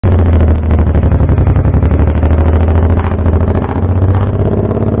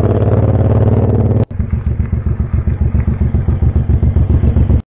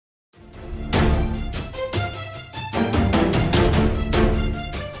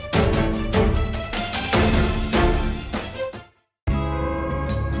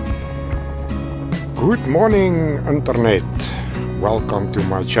Good morning, Internet. Welcome to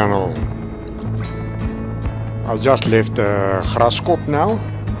my channel. I just left Graskop now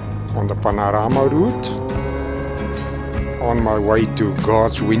on the Panorama Route on my way to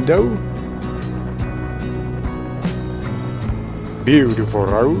Godswindow. Beautiful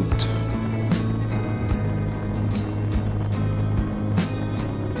road.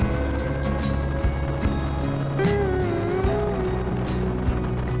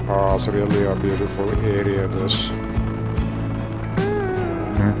 Oh, it's really a beautiful area, this.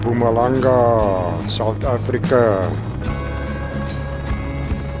 Mpumalanga, South Africa.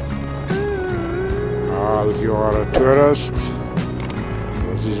 If you are a tourist,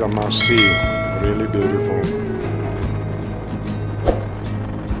 this is a must-see. Really beautiful.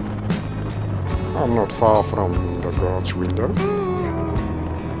 I'm not far from the Godswindow.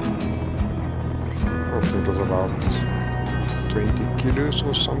 I think it's about 20 kilos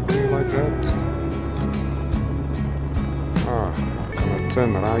or something like that. I'm gonna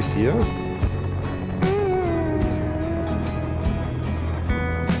turn right here.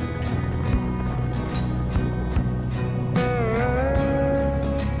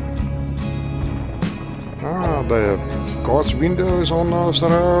 The Godswindow is on this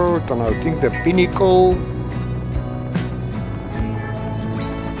road, and I think the pinnacle.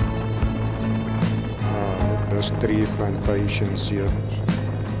 There's tree plantations here.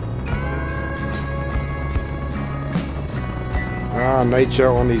 Nature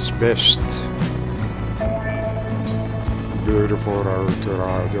on its best. Beautiful road to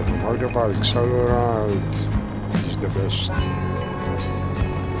ride. The motorbike solo ride is the best.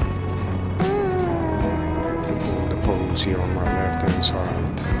 All the poles here on my left hand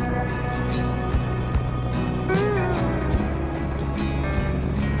side.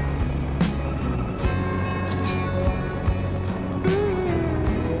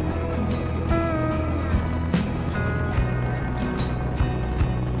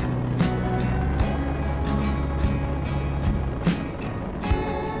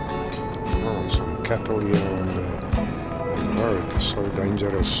 Cattle here on the road, so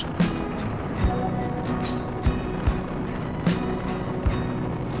dangerous.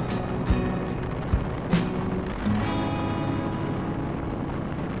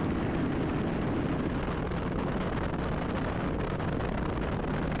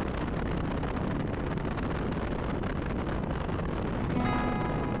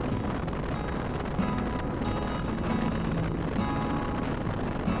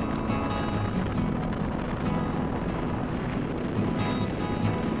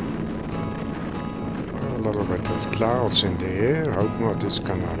 A little bit of clouds in the air. Hope not it's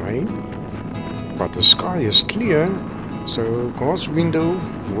gonna rain, but the sky is clear, so Godswindow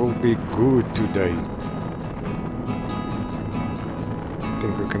will be good today. I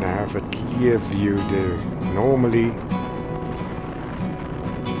think we're gonna have a clear view there. Normally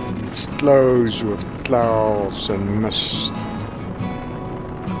it's closed with clouds and mist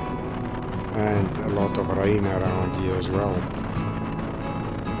and a lot of rain around here as well.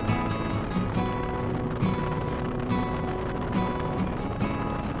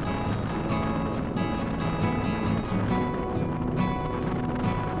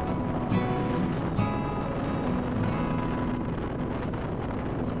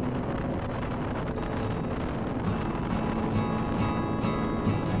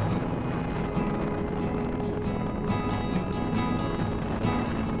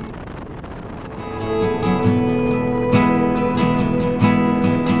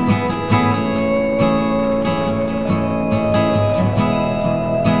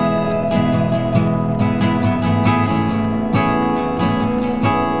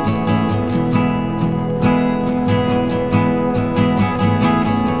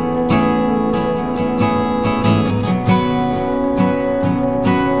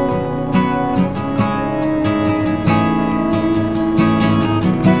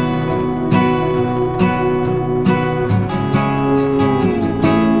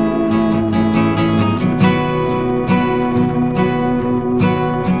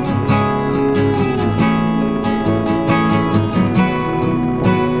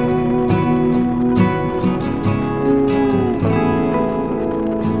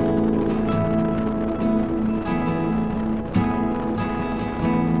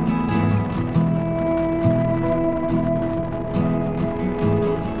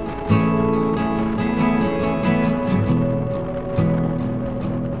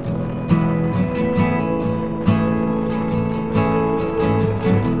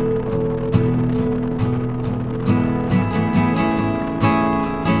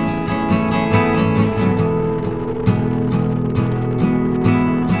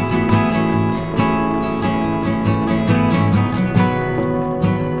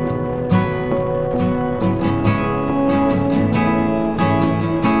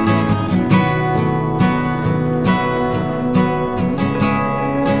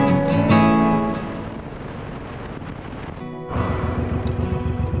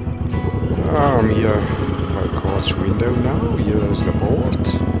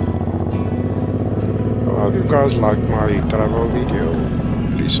 If you guys like my travel video,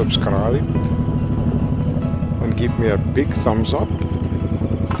 please subscribe and give me a big thumbs up.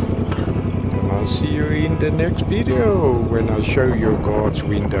 And I'll see you in the next video when I show you God's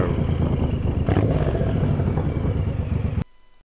window.